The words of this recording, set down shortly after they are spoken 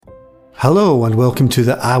Hello and welcome to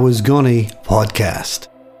the I Was Gone podcast.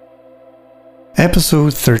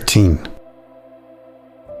 Episode 13.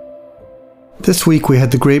 This week we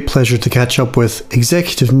had the great pleasure to catch up with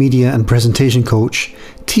executive media and presentation coach,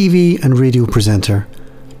 TV and radio presenter,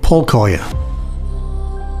 Paul Coia.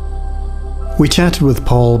 We chatted with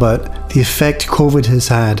Paul about the effect COVID has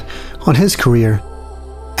had on his career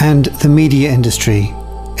and the media industry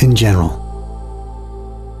in general.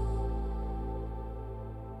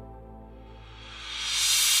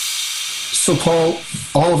 So Paul,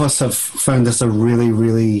 all of us have found this a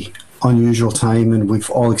really unusual time, and we've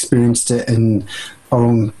all experienced it in our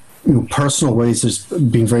own personal ways. There's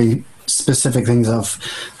been very specific things that have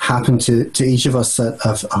happened to each of us that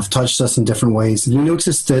have touched us in different ways. And you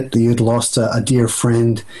noticed that you'd lost a dear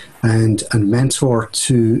friend and mentor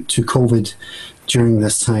to COVID during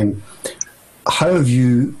this time. How have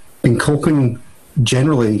you been coping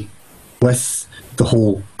generally with the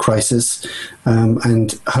whole crisis,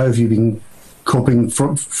 and how have you been coping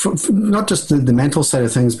from not just the mental side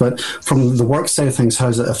of things, but from the work side of things? How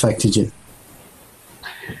has it affected you?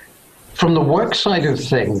 From the work side of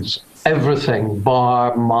things, everything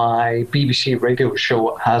bar my BBC radio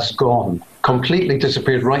show has gone, completely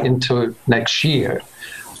disappeared right into next year.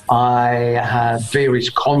 I had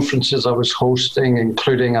various conferences I was hosting,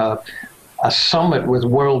 including a summit with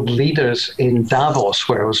world leaders in Davos,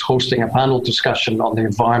 where I was hosting a panel discussion on the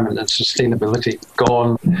environment and sustainability.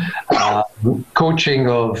 Gone. Coaching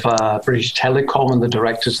of British Telecom and the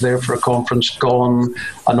directors there for a conference. Gone.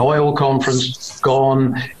 An oil conference.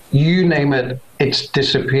 Gone. You name it, it's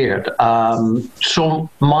disappeared. So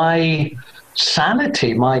my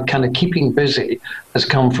sanity, my kind of keeping busy, has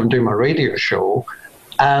come from doing my radio show,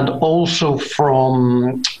 and also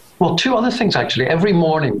from, well, two other things actually. Every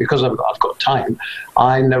morning, because I've got time,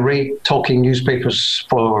 I narrate talking newspapers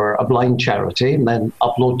for a blind charity and then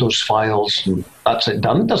upload those files, and that's it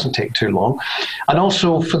done. It doesn't take too long. And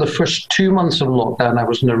also for the first 2 months of lockdown, I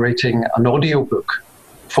was narrating an audiobook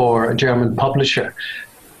for a German publisher,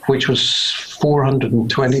 which was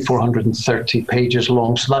 430 pages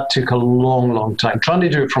long. So that took a long time. Trying to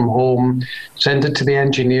do it from home, send it to the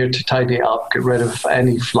engineer to tidy it up, get rid of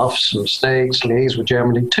any fluffs and mistakes, liaise with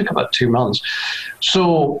Germany. It took about 2 months.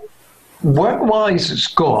 So work-wise, it's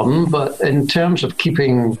gone. But in terms of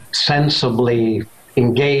keeping sensibly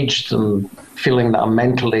engaged and feeling that I'm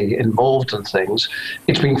mentally involved in things,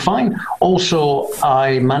 it's been fine. Also,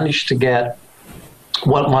 I managed to get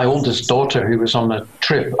my oldest daughter, who was on a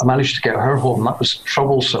trip, I managed to get her home. That was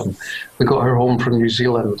troublesome. We got her home from New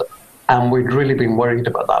Zealand, and we'd really been worried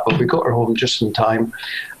about that, but we got her home just in time.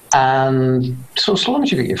 And so as long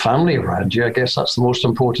as you get your family around you, I guess that's the most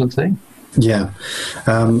important thing. Yeah.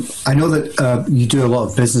 I know that you do a lot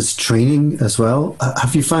of business training as well.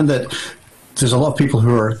 Have you found that there's a lot of people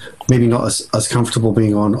who are maybe not as comfortable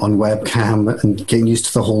being on webcam and getting used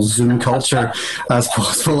to the whole Zoom culture as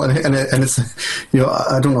possible? And it's,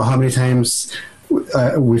 I don't know how many times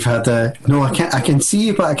we've had no, I can see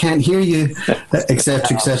you, but I can't hear you,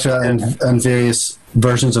 etc., and various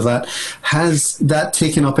versions of that. Has that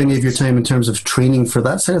taken up any of your time in terms of training for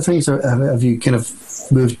that side of things? Or have you kind of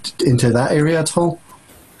moved into that area at all?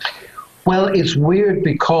 Well, it's weird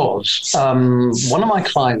because one of my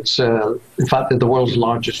clients, in fact, they're the world's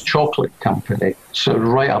largest chocolate company, so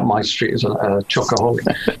right up my street is a chocoholic.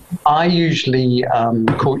 I usually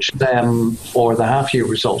coach them for the half-year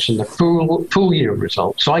results and the full-year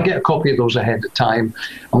results. So I get a copy of those ahead of time,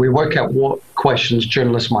 and we work out what questions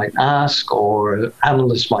journalists might ask or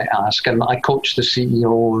analysts might ask, and I coach the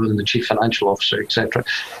CEO and the chief financial officer, etc.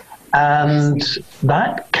 And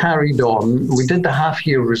that carried on. We did the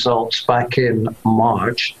half-year results back in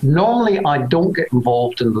March. Normally, I don't get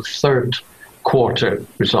involved in the third quarter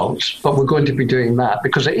results, but we're going to be doing that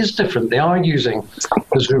because it is different. They are using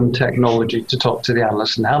the Zoom technology to talk to the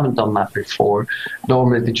analysts and haven't done that before.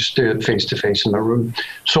 Normally, they just do it face-to-face in a room.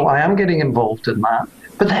 So I am getting involved in that.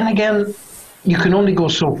 But then again, you can only go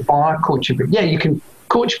so far coaching people. Yeah, you can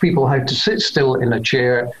coach people how to sit still in a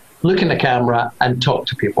chair, look in the camera and talk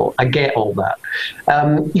to people. I get all that.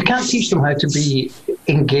 You can't teach them how to be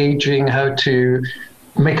engaging, how to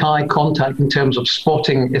make eye contact in terms of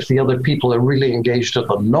spotting if the other people are really engaged or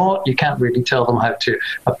they're not. You can't really tell them how to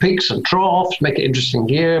peaks and troughs, make it interesting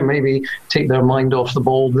here, maybe take their mind off the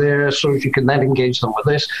ball there. So if you can then engage them with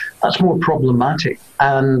this, that's more problematic.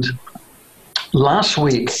 And last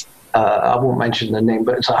week, I won't mention the name,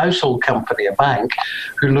 but it's a household company, a bank,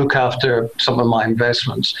 who look after some of my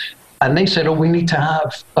investments. And they said, we need to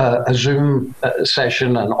have a Zoom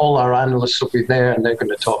session and all our analysts will be there and they're going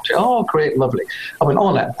to talk to you. Oh, great, lovely. I went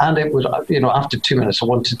on it. And it was, after 2 minutes, I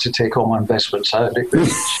wanted to take all my investments out. It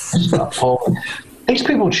was appalling. These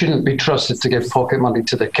people shouldn't be trusted to give pocket money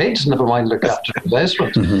to their kids, never mind look after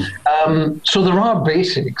investments. So there are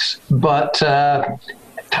basics, but...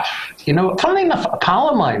 funnily enough, a pal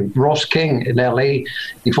of mine, Ross King in LA,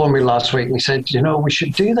 he phoned me last week and he said, we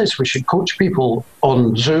should do this. We should coach people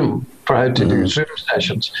on Zoom for how to do Zoom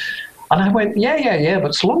sessions. And I went, yeah. But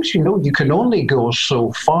as long as you can only go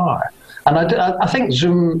so far. And I think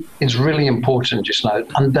Zoom is really important just now,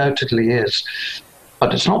 undoubtedly is.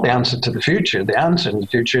 But it's not the answer to the future. The answer in the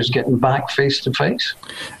future is getting back face-to-face.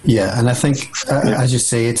 Yeah, and I think, as you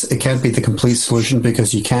say, it can't be the complete solution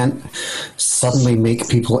because you can't suddenly make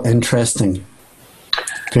people interesting.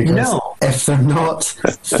 Because if they're not,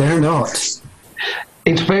 they're not.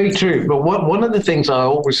 It's very true. But one of the things I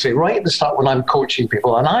always say right at the start when I'm coaching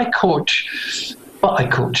people, and I coach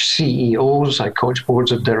CEOs, I coach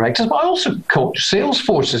boards of directors, but I also coach sales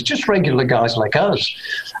forces, just regular guys like us.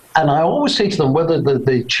 And I always say to them, whether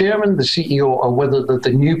the chairman, the CEO, or whether the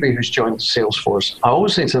newbie who's joined the sales force, I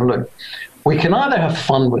always say to them, look, we can either have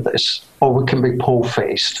fun with this or we can be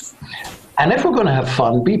pole-faced. And if we're going to have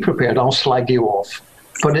fun, be prepared, I'll slag you off.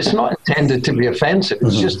 But it's not intended to be offensive.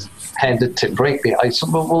 It's just intended to break the ice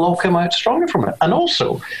and we'll all come out stronger from it. And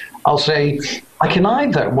also, I'll say, I can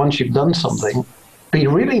either, once you've done something, be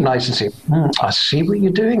really nice and say, I see what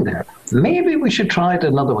you're doing there. Maybe we should try it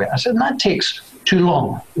another way. I said, that takes too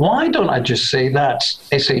long. Why don't I just say that's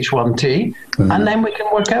SH1T and then we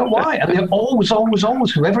can work out why? And they're always,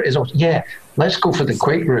 whoever it is, let's go for the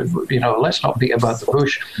quick route. Let's not beat about the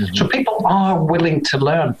bush. So people are willing to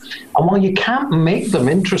learn. And while you can't make them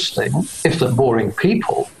interesting if they're boring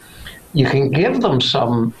people, you can give them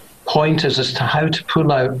some pointers as to how to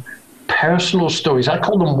pull out personal stories. I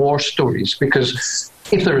call them war stories because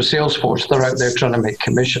if they're a sales force, they're out there trying to make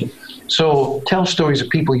commission. So tell stories of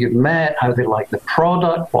people you've met, how they like the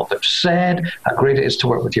product, what they've said, how great it is to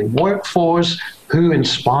work with your workforce, who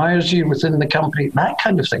inspires you within the company, that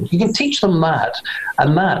kind of thing. You can teach them that.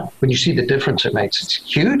 And that, when you see the difference it makes, it's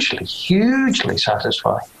hugely, hugely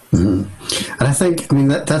satisfying. And I think,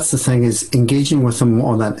 that's the thing, is engaging with them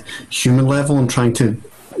on that human level and trying to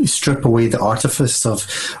strip away the artifice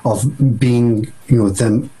of being,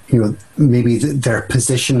 them, maybe their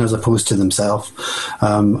position as opposed to themselves,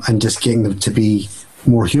 and just getting them to be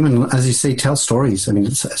more human. As you say, tell stories.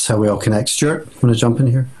 It's how we all connect. Stuart, want to jump in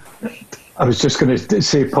here? I was just going to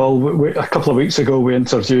say, Paul, a couple of weeks ago we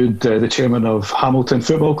interviewed the chairman of Hamilton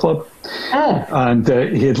Football Club, and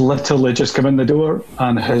he had literally just come in the door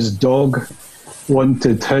and his dog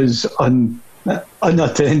wanted his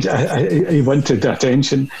he wanted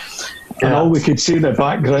attention, and all we could see in the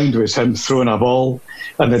background was him throwing a ball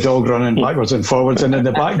and the dog running backwards and forwards, and in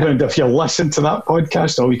the background, if you listen to that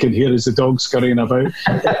podcast, all we can hear is the dog scurrying about.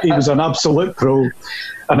 He was an absolute pro,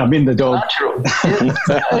 and I mean the dog. Natural.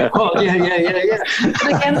 Yeah. But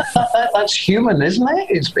again, that's human, isn't it?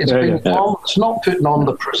 It's not putting on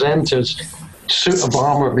the presenter's suit of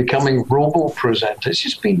armor, becoming robo-presenter. It's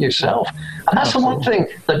just being yourself. And that's the one thing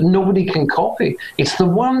that nobody can copy. It's the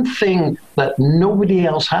one thing that nobody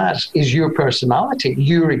else has is your personality,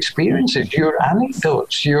 your experiences, your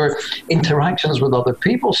anecdotes, your interactions with other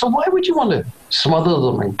people. So why would you want to smother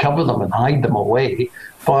them and cover them and hide them away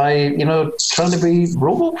by, trying to be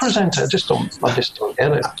robo-presenter? I just don't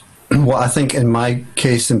get it. Well, I think in my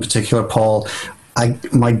case in particular, Paul,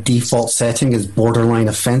 my default setting is borderline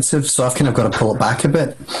offensive, so I've kind of got to pull it back a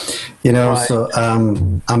bit, Right. So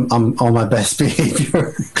I'm on my best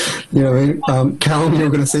behaviour. Callum, you were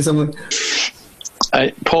going to say something?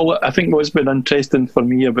 Paul, I think what's been interesting for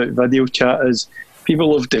me about video chat is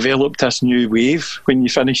people have developed this new wave when you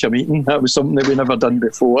finish a meeting. That was something that we never done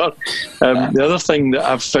before. The other thing that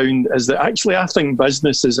I've found is that actually I think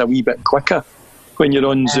business is a wee bit quicker when you're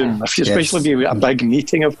on Zoom, especially if you've got a big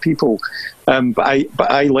meeting of people. But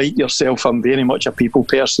I, like yourself, I'm very much a people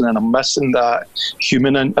person, and I'm missing that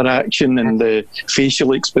human interaction and the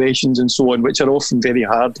facial expressions and so on, which are often very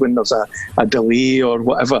hard when there's a delay or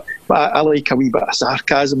whatever. But I like a wee bit of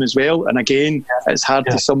sarcasm as well. And again, it's hard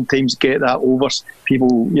to sometimes get that over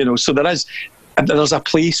people, so there's a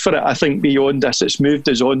place for it, I think, beyond this. It's moved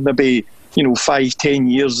us on maybe 5-10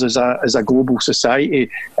 years as a global society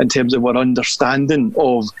in terms of our understanding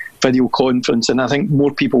of video conference, and I think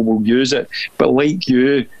more people will use it. But like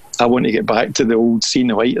you, I want to get back to the old seeing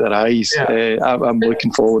the white of their eyes. I'm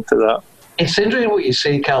looking forward to that. It's interesting what you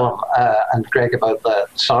say, Callum and Greg, about the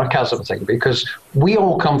sarcasm thing, because we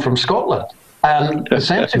all come from Scotland. And the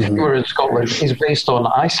sense of humour in Scotland is based on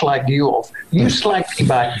I slag you off, you slag me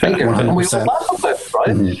back bigger, 100%. And we all laugh about it, right?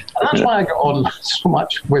 And that's why I got on so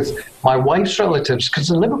much with my wife's relatives, because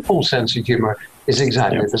the Liverpool sense of humour is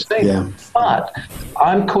exactly the same. Yeah. But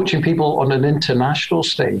I'm coaching people on an international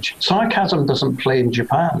stage. Sarcasm doesn't play in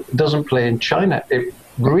Japan, it doesn't play in China, it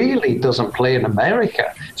really doesn't play in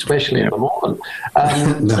America, especially at the moment.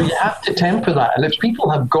 No. So you have to temper that. And if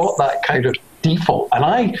people have got that kind of default, and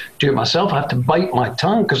I do it myself, I have to bite my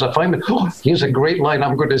tongue because I find, here's a great line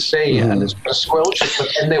I'm going to say, and it's going to squelch it, but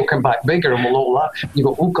then they'll come back bigger and we'll all laugh. You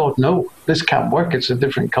go, oh God, no, this can't work. It's a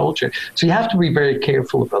different culture. So you have to be very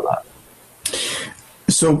careful about that.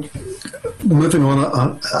 So moving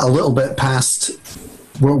on a little bit past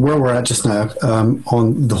where we're at just now,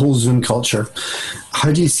 on the whole Zoom culture,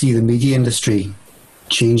 how do you see the media industry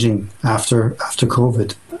changing after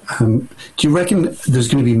COVID? Do you reckon there's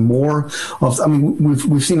going to be more of? I mean,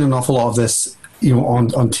 we've seen an awful lot of this, on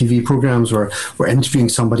TV programs where we're interviewing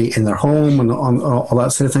somebody in their home and on all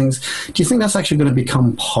that sort of things. Do you think that's actually going to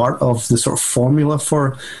become part of the sort of formula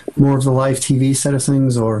for more of the live TV side of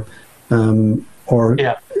things, or?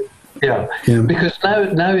 Yeah. Because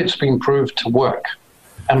now it's been proved to work,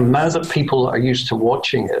 and now that people are used to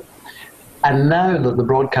watching it, and now that the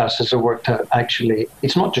broadcasters have worked out actually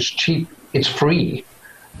it's not just cheap, it's free,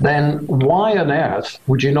 then why on earth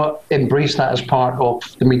would you not embrace that as part of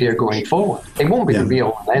the media going forward? It won't be the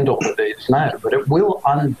be-all and end-all that it is now, but it will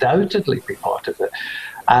undoubtedly be part of it.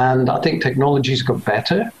 And I think technology's got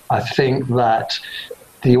better. I think that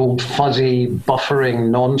the old fuzzy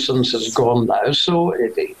buffering nonsense has gone now, so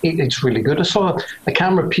it's really good. I saw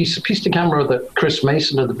a piece of camera that Chris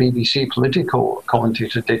Mason of the BBC political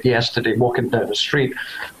commentator did yesterday, walking down the street,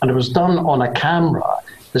 and it was done on a camera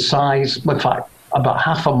the size, in fact, about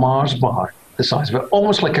half a Mars bar, the size of it,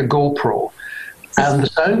 almost like a GoPro, and the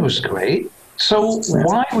sound was great. So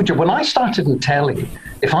why would you? When I started in telly,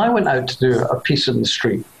 if I went out to do a piece in the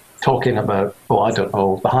street, talking about,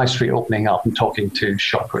 the high street opening up and talking to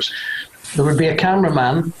shoppers, there would be a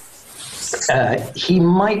cameraman. He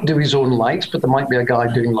might do his own lights, but there might be a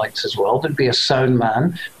guy doing lights as well. There'd be a sound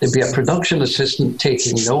man. There'd be a production assistant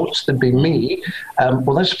taking notes. There'd be me.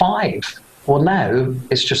 There's 5. Well, now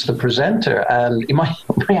it's just the presenter, and you might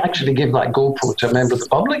actually give that GoPro to a member of the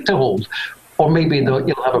public to hold, or maybe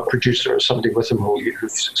you'll have a producer or somebody with him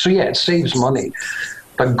so it saves money.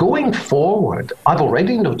 But going forward, I've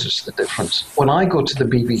already noticed the difference. When I go to the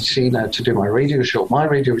BBC now to do my radio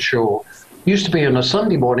show used to be on a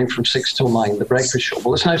Sunday morning from 6 till 9, the breakfast show.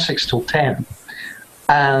 Well, it's now 6 till 10.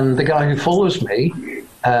 And the guy who follows me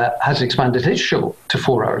has expanded his show to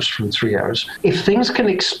 4 hours from 3 hours. If things can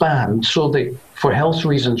expand so that for health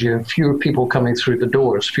reasons you have fewer people coming through the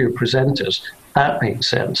doors, fewer presenters, that makes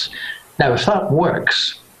sense. Now, if that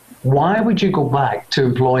works, why would you go back to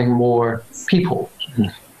employing more people?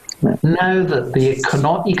 Now that the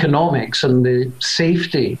economics and the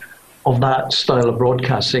safety of that style of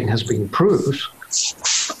broadcasting has been proved,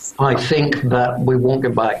 I think that we won't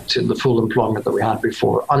get back to the full employment that we had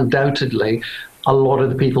before. Undoubtedly, a lot of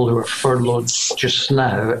the people who are furloughed just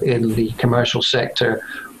now in the commercial sector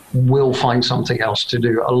will find something else to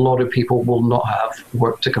do. A lot of people will not have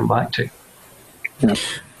work to come back to. Yeah.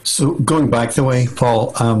 So going back the way,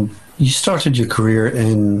 Paul, you started your career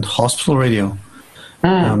in hospital radio.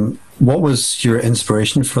 What was your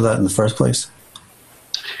inspiration for that in the first place?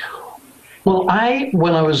 Well,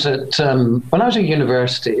 when I was at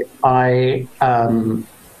university, I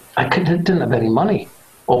didn't have any money,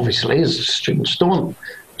 obviously, as students don't.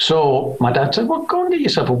 So my dad said, well, go and get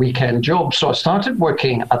yourself a weekend job. So I started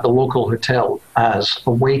working at the local hotel as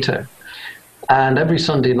a waiter. And every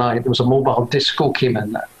Sunday night, there was a mobile disco came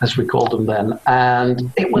in, as we called them then.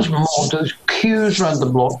 And it was more, there was queues around the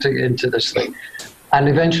block to get into this thing. And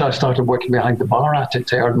eventually I started working behind the bar at it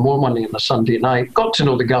to earn more money on a Sunday night. Got to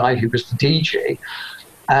know the guy who was the DJ.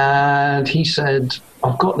 And he said,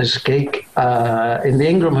 I've got this gig in the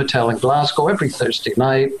Ingram Hotel in Glasgow every Thursday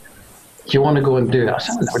night. Do you want to go and do it? I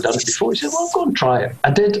said, I've never done it before. He said, well, go and try it.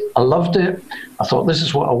 I did. I loved it. I thought, this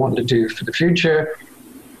is what I want to do for the future.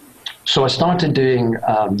 So I started doing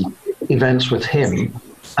events with him.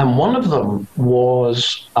 And one of them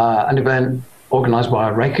was an event organised by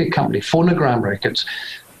a record company, Phonogram Records,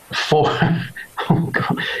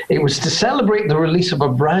 it was to celebrate the release of a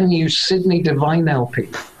brand new Sydney Divine LP.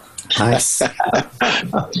 Nice.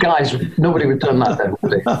 Guys, nobody would have done that then,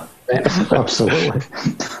 would they? Absolutely.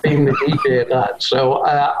 Being the DJ at that. So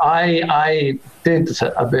I did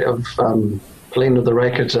a bit of playing with the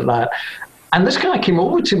records at that. And this guy came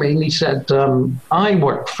over to me and he said, I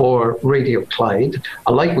work for Radio Clyde.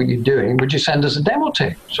 I like what you're doing. Would you send us a demo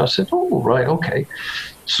tape? So I said, oh, right, okay.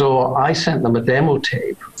 So I sent them a demo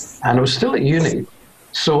tape, and I was still at uni.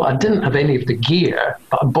 So I didn't have any of the gear,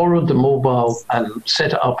 but I borrowed the mobile and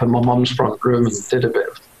set it up in my mum's front room and did a bit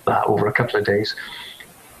of that over a couple of days.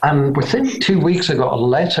 And within 2 weeks, I got a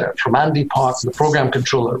letter from Andy Park, the program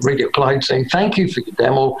controller at Radio Clyde, saying, thank you for your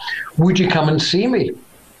demo. Would you come and see me?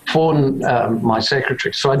 Phone my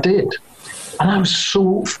secretary. So I did. And I was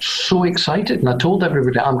so excited. And I told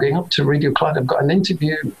everybody, I'm going up to Radio Clyde. I've got an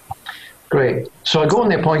interview. Great. So I go on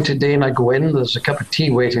the appointed day and I go in. There's a cup of tea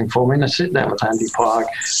waiting for me. And I sit down with Andy Park.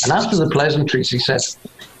 And after the pleasantries, he said,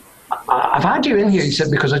 I've had you in here, he said,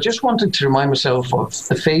 because I just wanted to remind myself of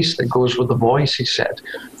the face that goes with the voice, he said.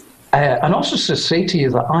 And also to say to you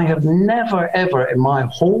that I have never, ever in my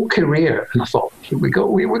whole career, and I thought, here we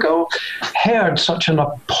go, heard such an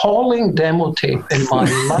appalling demo tape in my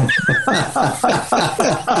life.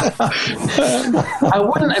 I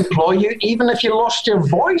wouldn't employ you even if you lost your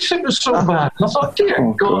voice. It was so bad. And I thought,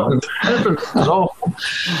 dear God, it was awful.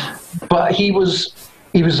 But he was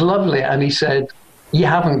lovely, and he said, you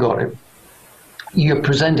haven't got it. You're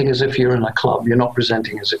presenting as if you're in a club. You're not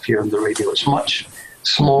presenting as if you're on the radio. It's much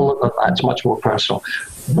smaller than that. It's much more personal.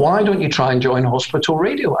 Why don't you try and join Hospital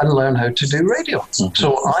Radio and learn how to do radio? Mm-hmm.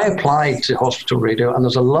 So I applied to Hospital Radio, and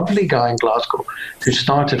there's a lovely guy in Glasgow who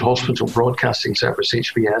started Hospital Broadcasting Service,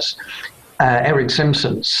 HBS, Eric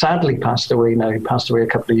Simpson, sadly passed away now. He passed away a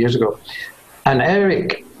couple of years ago. And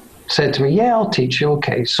Eric said to me, yeah, I'll teach you.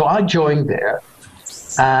 Okay. So I joined there.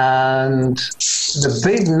 And the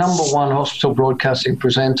big number one hospital broadcasting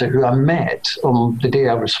presenter who I met on the day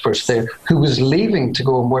I was first there, who was leaving to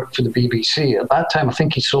go and work for the BBC. At that time, I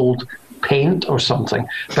think he sold paint or something,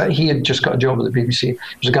 but he had just got a job at the BBC.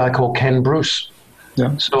 There was a guy called Ken Bruce.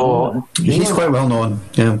 Yeah. So he's quite well known.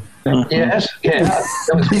 Yeah. Yes, yeah.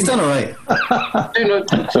 He's done all right.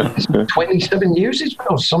 27 years,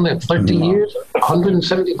 or something, 30 years,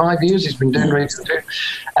 175 years he's been doing radio too.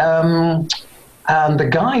 And the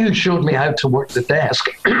guy who showed me how to work the desk,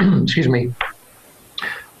 excuse me,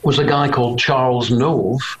 was a guy called Charles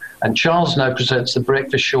Nove. And Charles now presents the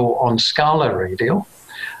breakfast show on Scala Radio.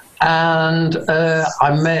 And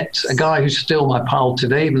I met a guy who's still my pal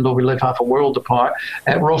today, even though we live half a world apart,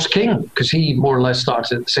 Ross King, because he more or less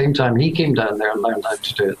started at the same time. He came down there and learned how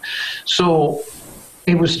to do it. So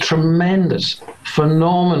it was tremendous,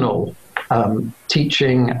 phenomenal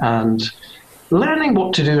teaching and learning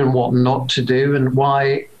what to do and what not to do and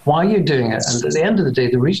why you're doing it. And at the end of the day,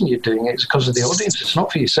 the reason you're doing it is because of the audience. It's not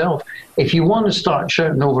for yourself. If you want to start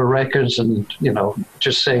shouting over records and,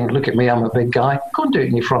 just saying, look at me, I'm a big guy, go and do it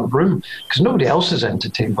in your front room, because nobody else is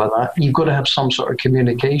entertained by that. You've got to have some sort of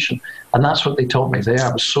communication. And that's what they taught me there.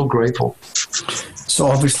 I was so grateful. So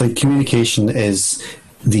obviously communication is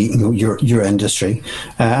your industry.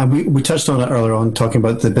 We touched on it earlier on, talking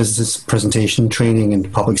about the business presentation training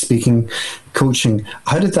and public speaking coaching.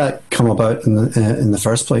 How did that come about in the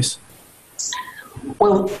first place?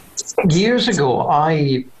 Well, years ago,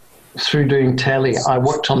 through doing telly, I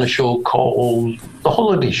worked on a show called The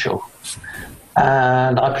Holiday Show,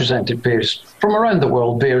 and I presented from around the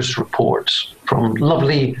world, various reports from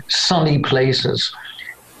lovely sunny places.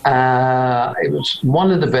 It was one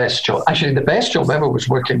of the best jobs. Actually, the best job ever was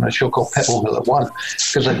working on a show called Pebble Mill at One,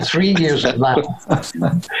 because I had 3 years of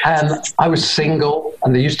that. And I was single,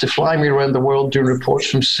 and they used to fly me around the world doing reports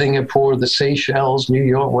from Singapore, the Seychelles, New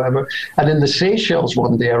York, whatever. And in the Seychelles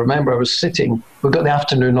one day, I remember I was sitting, we got the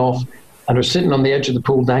afternoon off, and I was sitting on the edge of the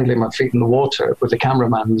pool, dangling my feet in the water with the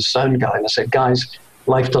cameraman and the sound guy. And I said, guys,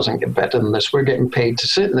 life doesn't get better than this. We're getting paid to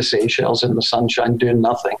sit in the Seychelles in the sunshine doing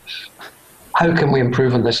nothing. How can we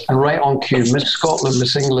improve on this? And right on cue, Miss Scotland,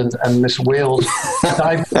 Miss England, and Miss Wales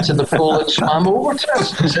dived into the pool and swam over to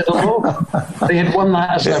us and said hello. They had won that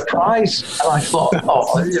as their prize. And I thought,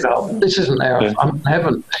 this isn't Earth, I'm in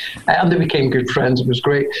heaven. And they became good friends. It was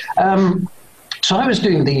great. So I was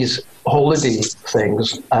doing these holiday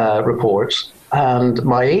things, reports, and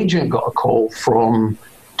my agent got a call from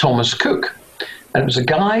Thomas Cook. And it was a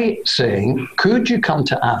guy saying, could you come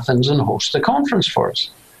to Athens and host a conference for us?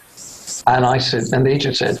 And I said, and the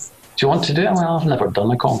agent said, do you want to do it? Well, I've never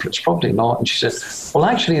done a conference, probably not. And she said, well,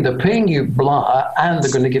 actually, they're paying you blah, and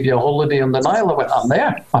they're going to give you a holiday on the Nile. I went,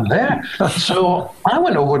 I'm there. So I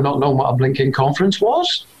went over not knowing what a blinking conference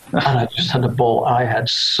was. And I just had a ball. I had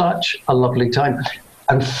such a lovely time.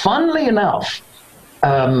 And funnily enough,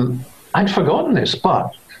 I'd forgotten this,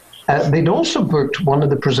 but they'd also booked one of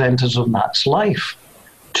the presenters of Matt's Life,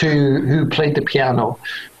 who played the piano,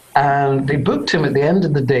 And they booked him at the end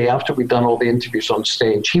of the day after we'd done all the interviews on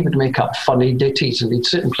stage. He would make up funny ditties and he'd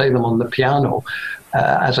sit and play them on the piano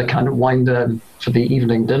as a kind of wind down for the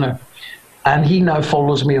evening dinner. And he now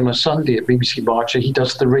follows me on a Sunday at BBC Berkshire. He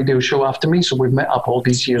does the radio show after me, so we've met up all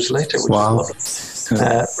these years later. Which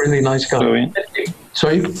is really nice guy. Brilliant. So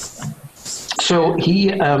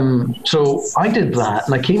I did that,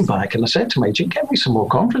 and I came back and I said to my agent, "Get me some more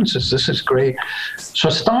conferences. This is great." So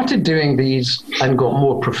I started doing these and got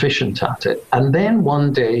more proficient at it. And then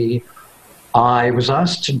one day, I was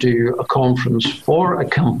asked to do a conference for a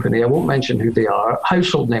company. I won't mention who they are, a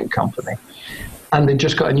household name company. And they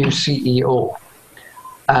just got a new CEO.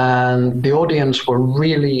 And the audience were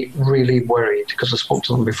really, really worried because I spoke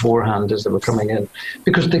to them beforehand as they were coming in.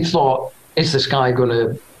 Because they thought, is this guy going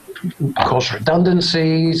to cause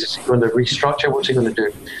redundancies? Is he going to restructure? What's he going to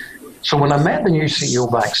do? So when I met the new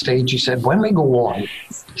CEO backstage, he said, when we go on, he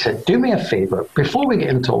said, do me a favor, before we get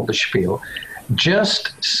into all the spiel,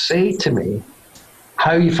 just say to me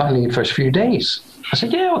how you found the first few days. I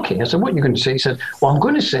said, yeah, okay. I said, what are you going to say? He said, well, I'm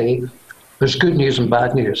going to say, there's good news and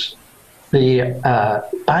bad news. The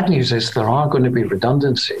bad news is there are going to be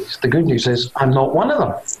redundancies. The good news is I'm not one of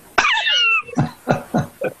them.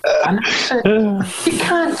 And I said, you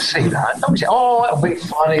can't say that. Don't say, oh, it'll be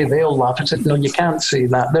funny, they'll laugh. I said, no, you can't say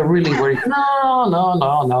that. They're really worried.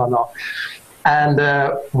 No. And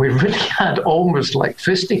we really had almost like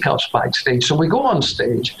fisticuffs backstage. So we go on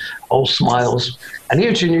stage, all smiles. And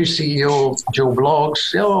here's your new CEO, Joe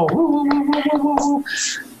Bloggs. Oh, woo, woo, woo.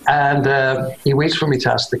 And he waits for me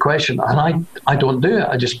to ask the question, and I don't do it.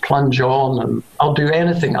 I just plunge on, and I'll do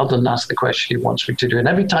anything other than ask the question he wants me to do. And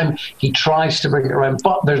every time he tries to bring it around,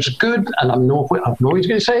 but there's good, and I know what he's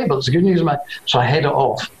going to say, but there's good news, man. So I head it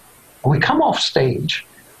off. And we come off stage,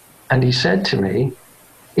 and he said to me,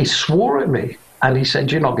 he swore at me, and he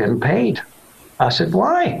said, "You're not getting paid." I said,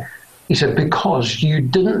 "Why?" He said, "Because you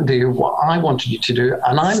didn't do what I wanted you to do,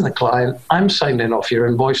 and I'm the client. I'm signing off your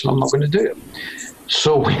invoice, and I'm not going to do it."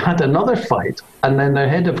 So we had another fight, and then the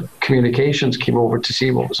head of communications came over to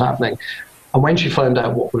see what was happening. And when she found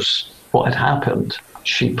out what had happened,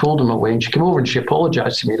 she pulled him away, and she came over and she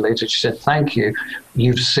apologized to me later. She said, "Thank you,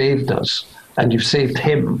 you've saved us, and you've saved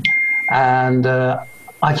him." And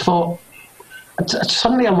I thought,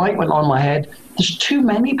 suddenly a light went on my head. There's too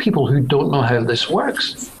many people who don't know how this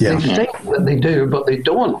works. Yeah. They think that they do, but they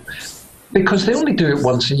don't. Because they only do it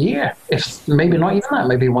once a year, if maybe not even that,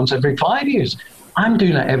 maybe once every 5 years. I'm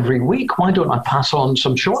doing it every week. Why don't I pass on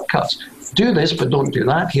some shortcuts? Do this, but don't do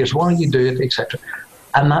that. Here's why you do it, etc.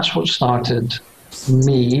 And that's what started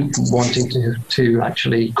me wanting to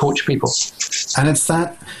actually coach people. And it's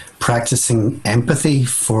that practicing empathy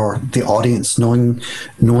for the audience, knowing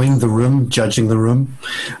the room, judging the room,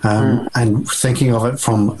 and thinking of it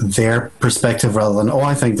from their perspective rather than,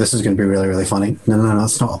 I think this is going to be really, really funny. No,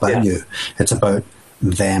 it's not about you. It's about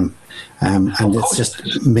them. And it's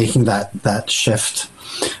just making that shift.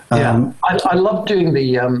 I love doing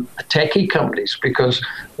the techie companies, because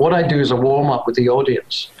what I do is a warm-up with the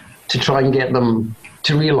audience to try and get them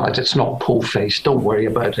to realize it's not pole-faced, don't worry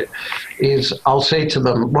about it, is I'll say to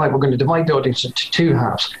them, right, we're going to divide the audience into two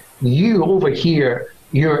halves. You over here,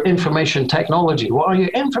 you're information technology. What are you?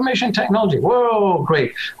 Information technology. Whoa,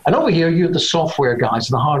 great. And over here, you're the software guys,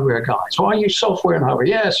 the hardware guys. What are you? Software and hardware.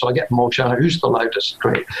 Yeah, so I get them all chatting. Who's the loudest?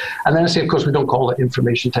 Great. And then I say, of course, we don't call it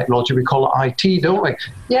information technology. We call it IT, don't we?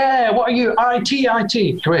 Yeah, what are you?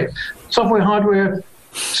 IT. Great. Software, hardware.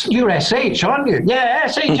 You're SH, aren't you? Yeah,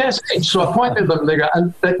 SH. So I pointed them there,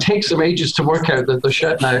 and it takes them ages to work out that they're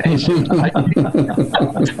shouting out SH.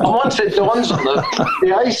 And once it dawns on them,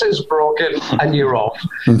 the ice is broken and you're off.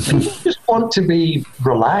 And you just want to be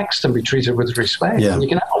relaxed and be treated with respect. Yeah. And you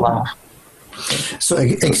can have a laugh. So,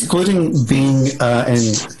 excluding being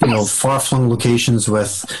in far-flung locations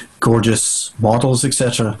with gorgeous models,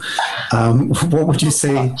 etc., what would you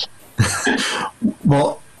say?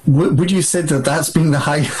 Well, would you say that that's been the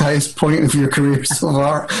highest point of your career so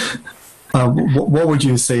far? What would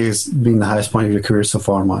you say has been the highest point of your career so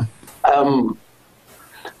far, Mike?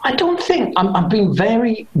 I don't think I've been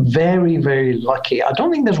very, very, very lucky. I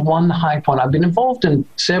don't think there's one high point. I've been involved in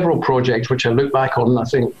several projects which I look back on and I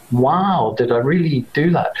think, wow, did I really do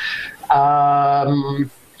that?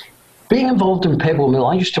 Being involved in Pebble Mill,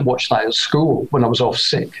 I used to watch that at school when I was off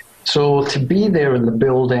sick. So to be there in the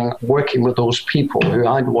building, working with those people who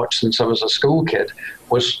I'd watched since I was a school kid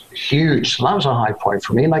was huge. So that was a high point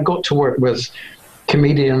for me. And I got to work with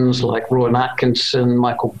comedians like Rowan Atkinson,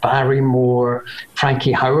 Michael Barrymore,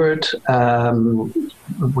 Frankie Howard.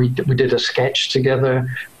 We did a sketch together.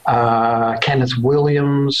 Kenneth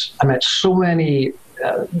Williams. I met so many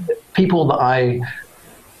people that I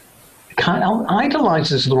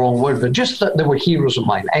idolize is the wrong word, but just that they were heroes of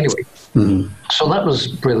mine. Anyway, so that was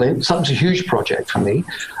brilliant. So that was a huge project for me.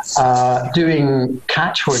 Doing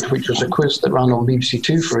Catchword, which was a quiz that ran on BBC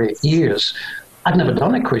Two for 8 years. I'd never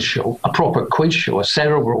done a quiz show, a proper quiz show, a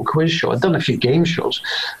cerebral quiz show. I'd done a few game shows,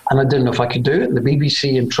 and I didn't know if I could do it. The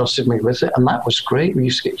BBC entrusted me with it, and that was great. We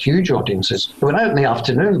used to get huge audiences. It went out in the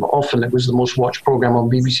afternoon, but often it was the most watched programme on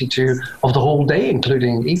BBC Two of the whole day,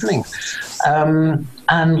 including evening.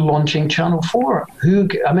 And launching Channel 4.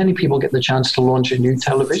 How many people get the chance to launch a new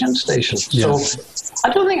television station? Yes. So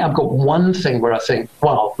I don't think I've got one thing where I think,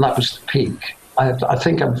 wow, that was the peak. I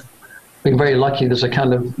think I've been very lucky. There's a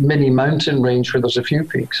kind of mini mountain range where there's a few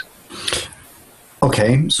peaks.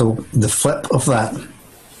 Okay, so the flip of that.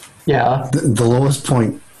 Yeah. The lowest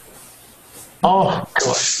point. Oh,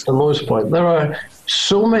 gosh, the lowest point. There are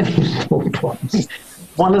so many low points.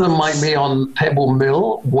 One of them might be on Pebble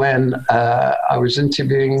Mill when I was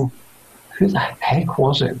interviewing, who the heck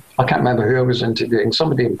was it? I can't remember who I was interviewing.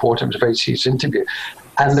 Somebody important. It was a very serious interview.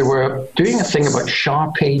 And they were doing a thing about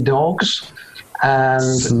Shar-Pei dogs.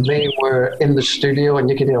 And they were in the studio, and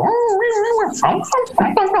you could hear, oh,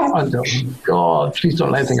 God, please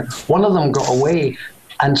don't let anything go. One of them got away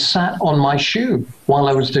and sat on my shoe while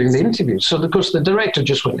I was doing the interview. So, of course, the director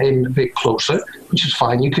just went in a bit closer, which is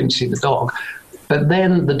fine. You couldn't see the dog. But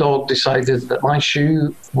then the dog decided that my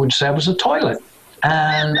shoe would serve as a toilet.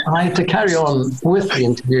 And I had to carry on with the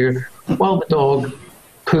interview while the dog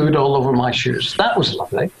pooed all over my shoes. That was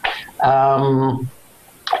lovely.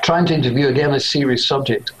 Trying to interview, again, a serious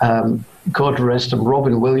subject. God rest him,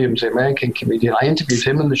 Robin Williams, the American comedian. I interviewed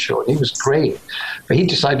him in the show, and he was great. But he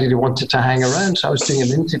decided he wanted to hang around, so I was doing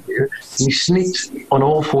an interview. And he sneaked on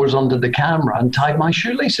all fours under the camera and tied my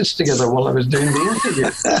shoelaces together while I was doing the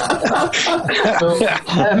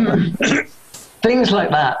interview. Things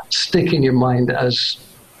like that stick in your mind as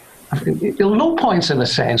low points in a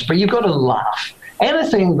sense, but you've got to laugh.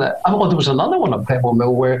 Anything that... Oh, there was another one at Pebble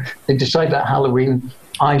Mill where they decided at Halloween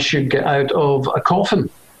I should get out of a coffin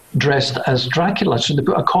dressed as Dracula. So they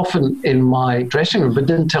put a coffin in my dressing room, but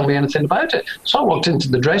didn't tell me anything about it. So I walked into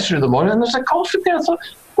the dressing room in the morning, and there's a coffin there. I thought,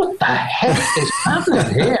 what the heck is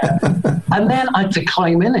happening here? And then I had to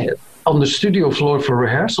climb in it on the studio floor for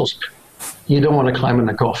rehearsals. You don't want to climb in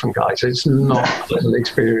a coffin, guys. It's not a pleasant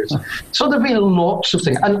experience. So there have been lots of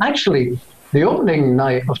things. And actually, the opening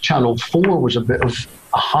night of Channel 4 was a bit of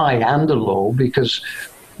a high and a low, because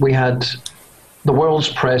we had the world's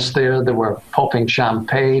press there. They were popping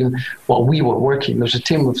champagne while we were working. There's a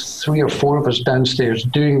team of 3 or 4 of us downstairs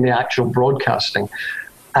doing the actual broadcasting.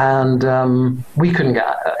 And we couldn't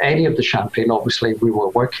get any of the champagne. Obviously, we were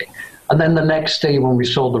working. And then the next day when we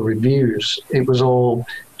saw the reviews, it was all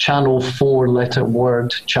Channel 4 letter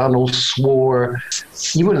word, Channel swore.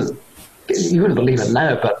 You wouldn't believe it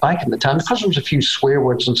now, but back in the time, because there was a few swear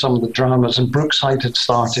words in some of the dramas, and Brookside had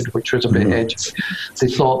started, which was a bit edgy, they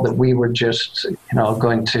thought that we were just,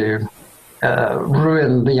 going to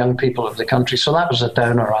ruin the young people of the country. So that was a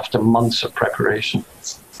downer after months of preparation.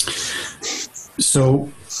 So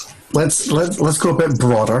let's go a bit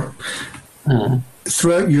broader.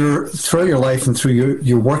 Throughout your life and through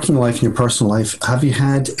your working life and your personal life, have you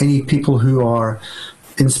had any people who are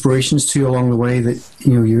inspirations to you along the way that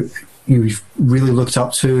you've really looked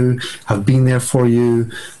up to, have been there for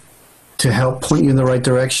you to help point you in the right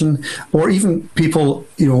direction, or even people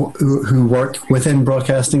who work within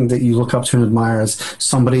broadcasting that you look up to and admire as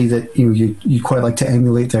somebody that you quite like to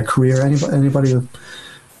emulate their career? Anybody of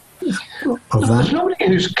that? There's nobody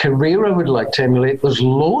whose career I would like to emulate. There's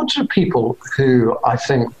loads of people who I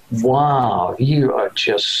think, wow, you are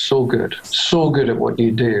just so good at what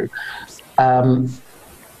you do.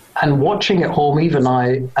 And watching at home, even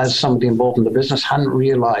I, as somebody involved in the business, hadn't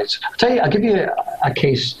realised. I'll give you a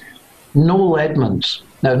case. Noel Edmonds.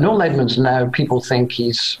 Now, Noel Edmonds, now people think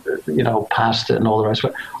he's, past it and all the rest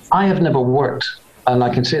of it. I have never worked, and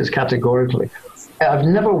I can say this categorically, I've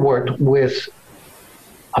never worked with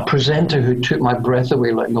a presenter who took my breath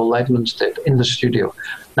away like Noel Edmonds did in the studio.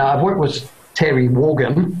 Now, I've worked with Terry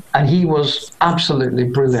Wogan, and he was absolutely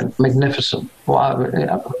brilliant, magnificent,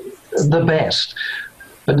 the best.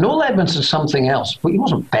 But Noel Edmonds is something else. He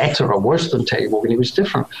wasn't better or worse than Terry Wogan. He was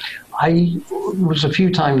different. I was a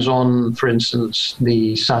few times on, for instance,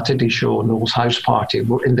 the Saturday show, Noel's House Party,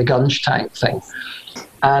 in the Gunge Tank thing.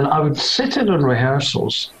 And I would sit in on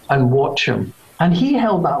rehearsals and watch him. And he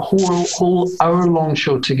held that whole hour-long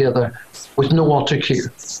show together with no auto-cue.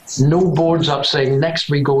 No boards up saying, next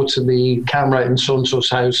we go to the camera in so-and-so's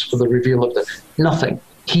house for the reveal of nothing.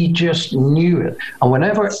 He just knew it. And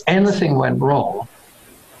whenever anything went wrong,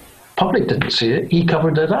 public didn't see it, he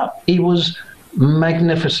covered it up. He was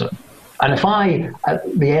magnificent. And if I, at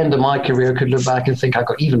the end of my career, could look back and think I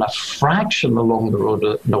got even a fraction along the road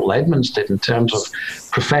that Noel Edmonds did in terms of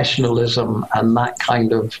professionalism and that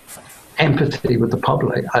kind of empathy with the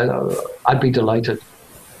public, I'd be delighted.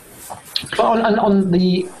 But on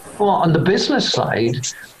the business side,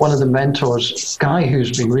 one of the mentors, a guy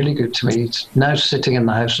who's been really good to me, is now sitting in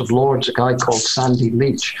the House of Lords, a guy called Sandy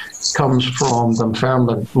Leach, comes from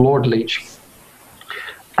Dunfermline, Lord Leach.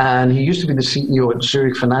 And he used to be the CEO at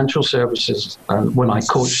Zurich Financial Services when I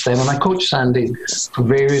coached them. And I coached Sandy for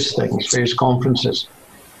various things, various conferences.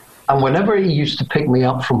 And whenever he used to pick me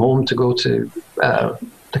up from home to go to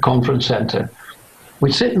the conference centre,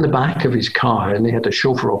 we'd sit in the back of his car, and he had a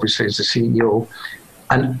chauffeur, obviously, as the CEO.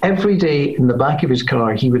 And every day in the back of his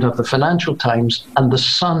car, he would have the Financial Times and the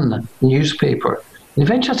Sun newspaper. And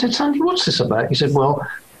eventually I said, Sandy, what's this about? He said, well,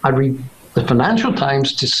 I read the Financial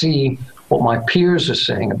Times to see what my peers are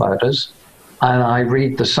saying about us, and I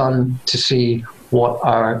read the Sun to see what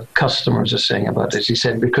our customers are saying about us. He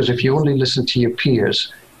said, because if you only listen to your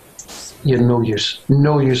peers, you're no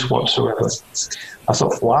use whatsoever. I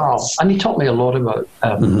thought, wow. And he taught me a lot about,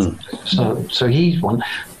 so he's one.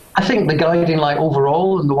 I think the guiding light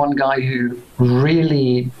overall, and the one guy who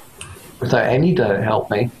really, without any doubt,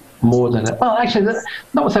 helped me more than it. Well, actually,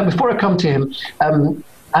 not without, before I come to him,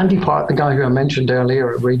 Andy Park, the guy who I mentioned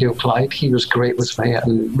earlier at Radio Clyde, he was great with me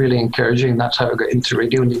and really encouraging. That's how I got into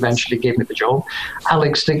radio, and he eventually gave me the job.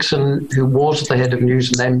 Alex Dixon, who was the head of news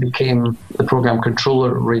and then became the program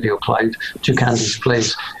controller at Radio Clyde, took Andy's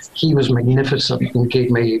place. He was magnificent and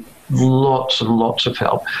gave me lots and lots of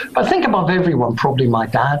help. But I think above everyone, probably my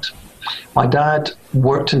dad. My dad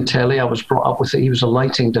worked in telly. I was brought up with it. He was a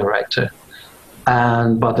lighting director.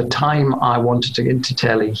 And by the time I wanted to get into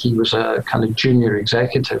telly, he was a kind of junior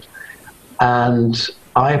executive. And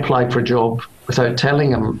I applied for a job without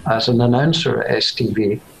telling him as an announcer at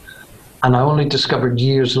STV. And I only discovered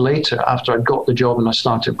years later, after I'd got the job and I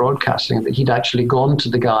started broadcasting, that he'd actually gone to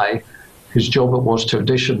the guy whose job it was to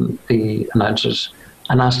audition the announcers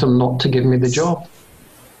and asked him not to give me the job.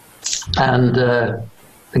 And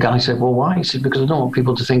the guy said, well, why? He said, because I don't want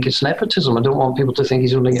people to think it's nepotism. I don't want people to think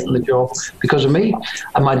he's only getting the job because of me.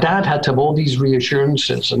 And my dad had to have all these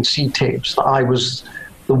reassurances and see tapes that I was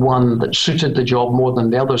the one that suited the job more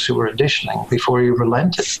than the others who were auditioning before he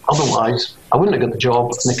relented. Otherwise, I wouldn't have got the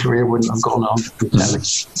job and the career wouldn't have gone on.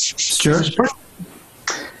 Stuart?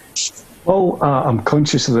 Well, I'm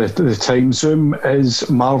conscious of the time. Zoom is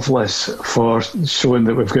marvellous for showing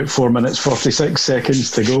that we've got 4 minutes, 46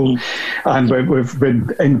 seconds to go. And we've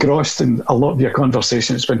been engrossed in a lot of your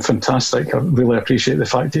conversation. It's been fantastic. I really appreciate the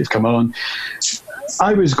fact that you've come on.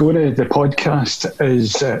 The podcast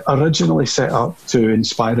is originally set up to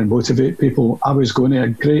inspire and motivate people. I was going to a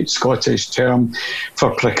great Scottish term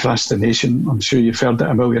for procrastination. I'm sure you've heard it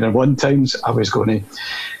a million and one times. I was going to,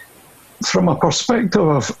 from a perspective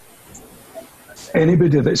of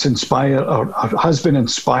anybody that's inspired or has been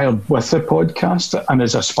inspired with the podcast and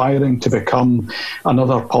is aspiring to become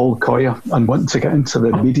another Paul Coyer and wanting to get into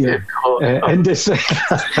the media industry,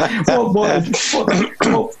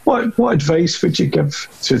 what advice would you give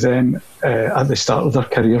to them at the start of their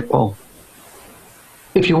career, Paul?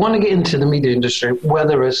 If you want to get into the media industry,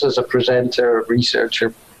 whether it's as a presenter,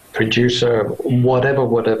 researcher, producer, whatever,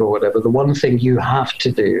 the one thing you have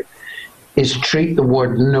to do is treat the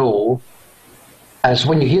word no as,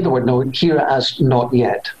 when you hear the word no, hear it as not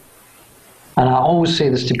yet. And I always say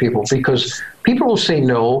this to people because people will say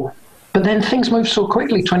no, but then things move so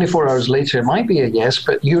quickly. 24 hours later, it might be a yes,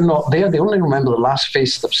 but you're not there. They only remember the last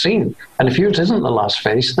face they've seen. And if yours isn't the last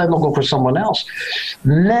face, then they'll go for someone else.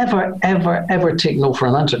 Never, ever, ever take no for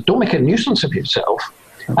an answer. Don't make a nuisance of yourself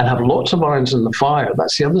and have lots of irons in the fire.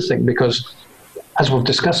 That's the other thing, because as we've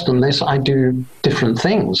discussed on this, I do different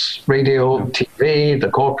things. Radio, TV, the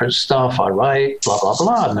corporate stuff, I write, blah, blah,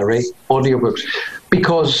 blah, and narrate audiobooks.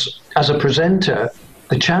 Because as a presenter,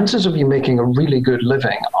 the chances of you making a really good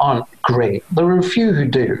living aren't great. There are a few who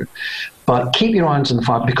do, but keep your irons in the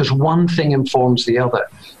fire because one thing informs the other.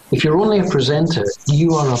 If you're only a presenter,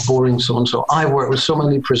 you are a boring so-and-so. I work with so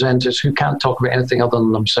many presenters who can't talk about anything other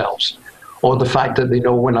than themselves, or the fact that they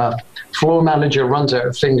know when a floor manager runs out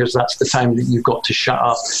of fingers, that's the time that you've got to shut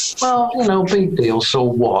up. Well, big deal, so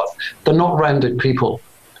what? They're not rounded people.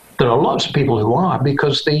 There are lots of people who are,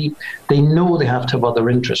 because they know they have to have other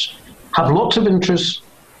interests. Have lots of interests,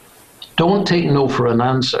 don't take no for an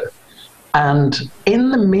answer. And in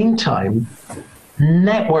the meantime,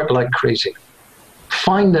 network like crazy.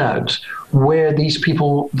 Find out where these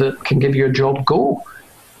people that can give you a job go.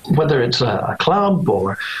 whether it's a club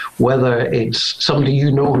or whether it's somebody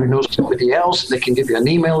you know who knows somebody else, they can give you an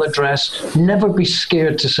email address. Never be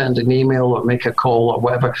scared to send an email or make a call or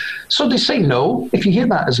whatever. So they say no. If you hear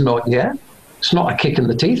that as not yet, it's not a kick in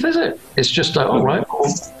the teeth, is it? It's just, all right,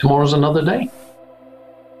 well, tomorrow's another day.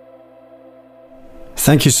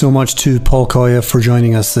 Thank you so much to Paul Coia for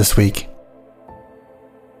joining us this week.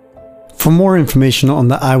 For more information on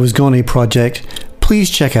the I Was Gone project, please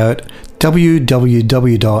check out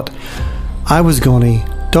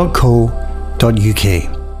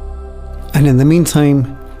www.iwasgone.co.uk. And in the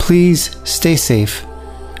meantime, please stay safe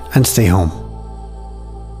and stay home.